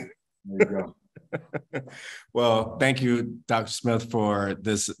right. There you go. Well, thank you, Dr. Smith, for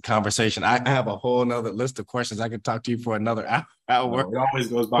this conversation. I have a whole nother list of questions. I could talk to you for another hour. Well, it always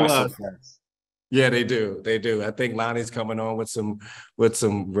goes by so fast. Yeah, they do. They do. I think Lonnie's coming on with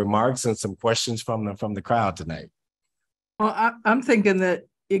some remarks and some questions from the crowd tonight. Well, I'm thinking that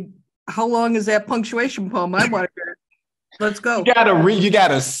how long is that punctuation poem? I want to hear it. Let's go. You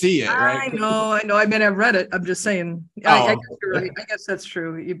gotta see it, right? I know. I mean, I've read it. I'm just saying. I guess you're right. I guess that's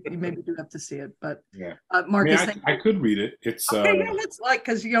true. You maybe do have to see it, but yeah. Marcus, I could read it. It's okay. Yeah, let's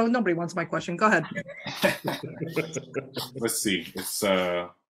because nobody wants my question. Go ahead. Let's see. Let's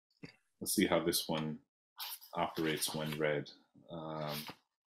see how this one operates when read.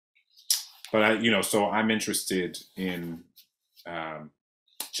 But so I'm interested in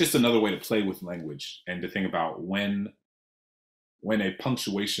just another way to play with language and to think about when a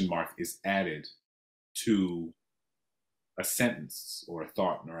punctuation mark is added to a sentence or a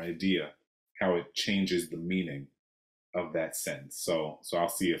thought or idea, how it changes the meaning of that sentence. So I'll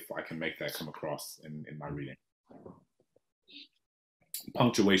see if I can make that come across in my reading.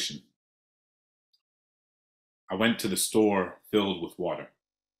 Punctuation. I went to the store filled with water.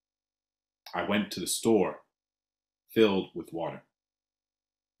 I went to the store filled with water.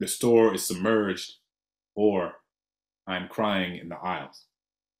 The store is submerged, or I'm crying in the aisles.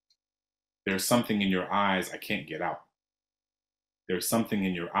 There's something in your eyes I can't get out. There's something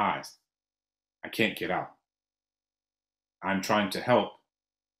in your eyes I can't get out. I'm trying to help,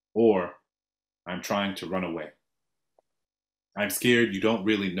 or I'm trying to run away. I'm scared you don't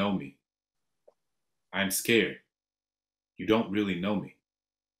really know me. I'm scared you don't really know me.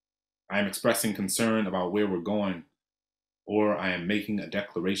 I am expressing concern about where we're going, or I am making a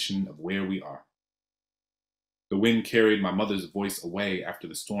declaration of where we are. The wind carried my mother's voice away after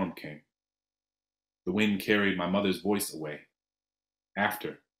the storm came. The wind carried my mother's voice away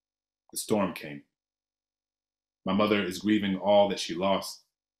after the storm came. My mother is grieving all that she lost,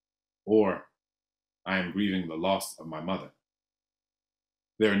 or I am grieving the loss of my mother.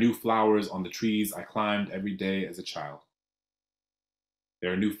 There are new flowers on the trees I climbed every day as a child.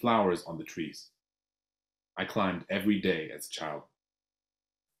 There are new flowers on the trees I climbed every day as a child.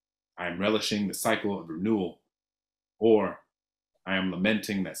 I am relishing the cycle of renewal, or I am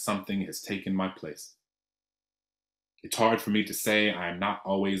lamenting that something has taken my place. It's hard for me to say I am not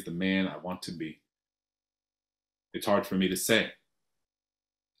always the man I want to be. It's hard for me to say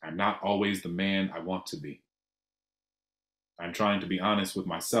I'm not always the man I want to be. I'm trying to be honest with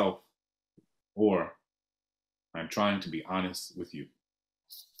myself, or I'm trying to be honest with you.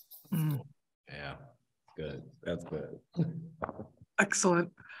 Yeah, good. That's good.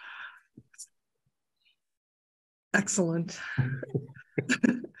 Excellent. Excellent.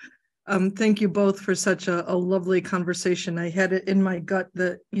 Thank you both for such a lovely conversation. I had it in my gut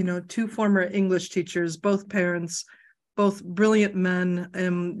that, you know, two former English teachers, both parents, both brilliant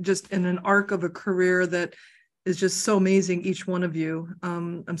men, just in an arc of a career that is just so amazing, each one of you.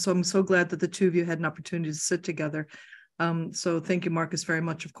 I'm so glad that the two of you had an opportunity to sit together. So thank you, Marcus, very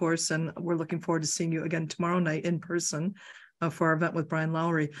much, of course. And we're looking forward to seeing you again tomorrow night in person for our event with Brian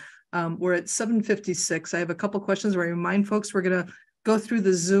Lowry. We're at 7:56. I have a couple questions where I remind folks we're going to go through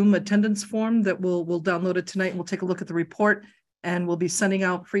the Zoom attendance form that we'll download it tonight. We'll take a look at the report, and we'll be sending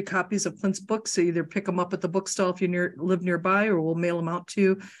out free copies of Clint's books. So either pick them up at the bookstall if you live nearby, or we'll mail them out to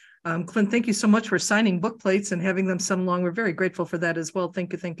you. Clint, thank you so much for signing book plates and having them sent along. We're very grateful for that as well.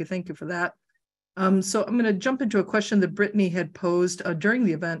 Thank you for that. So I'm going to jump into a question that Brittany had posed during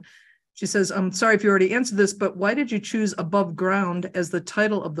the event. She says, I'm sorry if you already answered this, but why did you choose Above Ground as the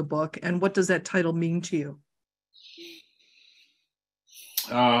title of the book? And what does that title mean to you?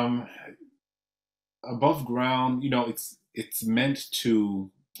 Above Ground, you know, it's meant to,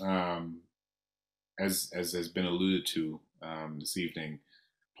 as has been alluded to this evening,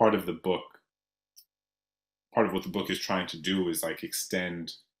 part of what the book is trying to do is like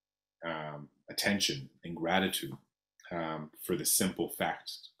extend attention and gratitude for the simple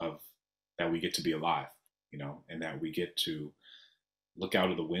fact of that we get to be alive, you know, and that we get to look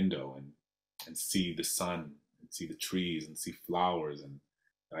out of the window and see the sun and see the trees and see flowers, and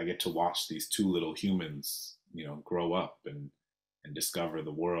I get to watch these two little humans, you know, grow up and discover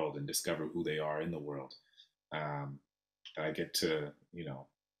the world and discover who they are in the world. I get to, you know,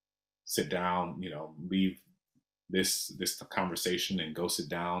 sit down, you know, leave this conversation and go sit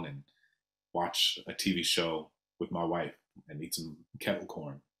down and watch a TV show with my wife and eat some kettle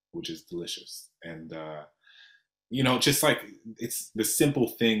corn, which is delicious. And, you know, just like it's the simple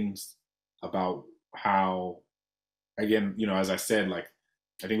things about how, again, you know, as I said, like,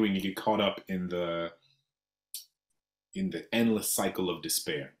 I think we can get caught up in the endless cycle of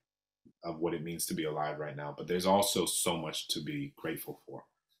despair of what it means to be alive right now. But there's also so much to be grateful for.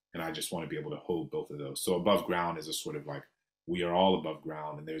 And I just want to be able to hold both of those. So Above Ground is a sort of like, we are all above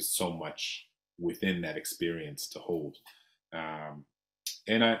ground, and there's so much within that experience to hold.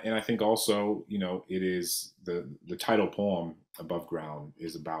 And I think also, you know, it is the title poem, Above Ground,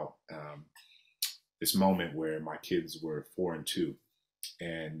 is about this moment where my kids were 4 and 2.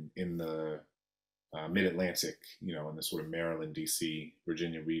 And in the mid-Atlantic, you know, in the sort of Maryland, DC,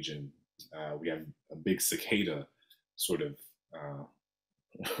 Virginia region, we have a big cicada sort of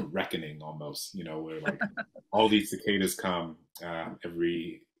reckoning almost, you know, where like all these cicadas come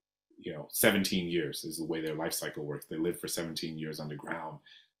every, you know, 17 years is the way their life cycle works. They live for 17 years underground.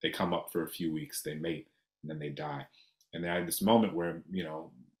 They come up for a few weeks, they mate, and then they die. And they had this moment where, you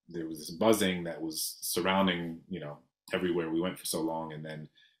know, there was this buzzing that was surrounding, you know, everywhere we went for so long, and then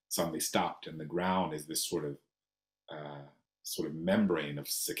suddenly stopped. And the ground is this sort of membrane of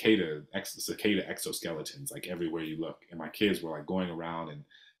cicada exoskeletons, like everywhere you look. And my kids were like going around and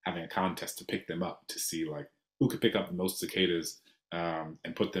having a contest to pick them up, to see like who could pick up the most cicadas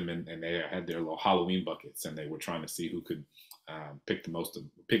and put them in. And they had their little Halloween buckets, and they were trying to see who could pick most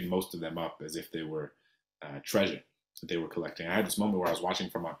of them up as if they were treasure that they were collecting. I had this moment where I was watching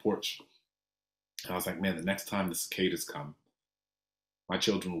from my porch, and I was like, man, the next time the cicadas come, my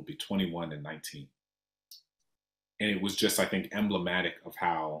children will be 21 and 19. And it was just, I think, emblematic of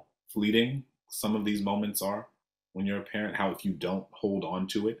how fleeting some of these moments are when you're a parent, how if you don't hold on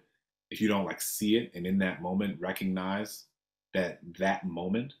to it, if you don't like see it, and in that moment recognize that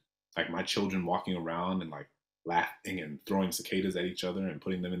moment, like my children walking around and like laughing and throwing cicadas at each other and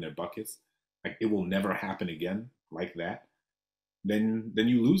putting them in their buckets, like it will never happen again like that, then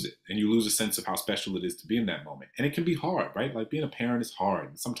you lose it, and you lose a sense of how special it is to be in that moment. And it can be hard, right? Like being a parent is hard.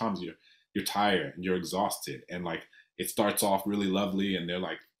 And sometimes you're tired and you're exhausted, and like it starts off really lovely, and they're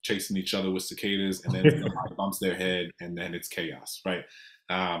like chasing each other with cicadas, and then somebody bumps their head, and then it's chaos, right?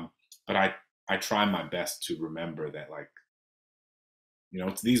 But I try my best to remember that, like,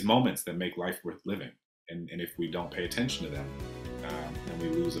 it's these moments that make life worth living. And if we don't pay attention to them, then we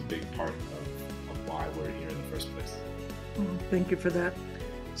lose a big part of why we're here in the first place. Oh, thank you for that.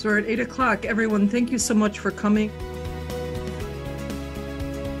 So we're at 8 o'clock. Everyone, thank you so much for coming.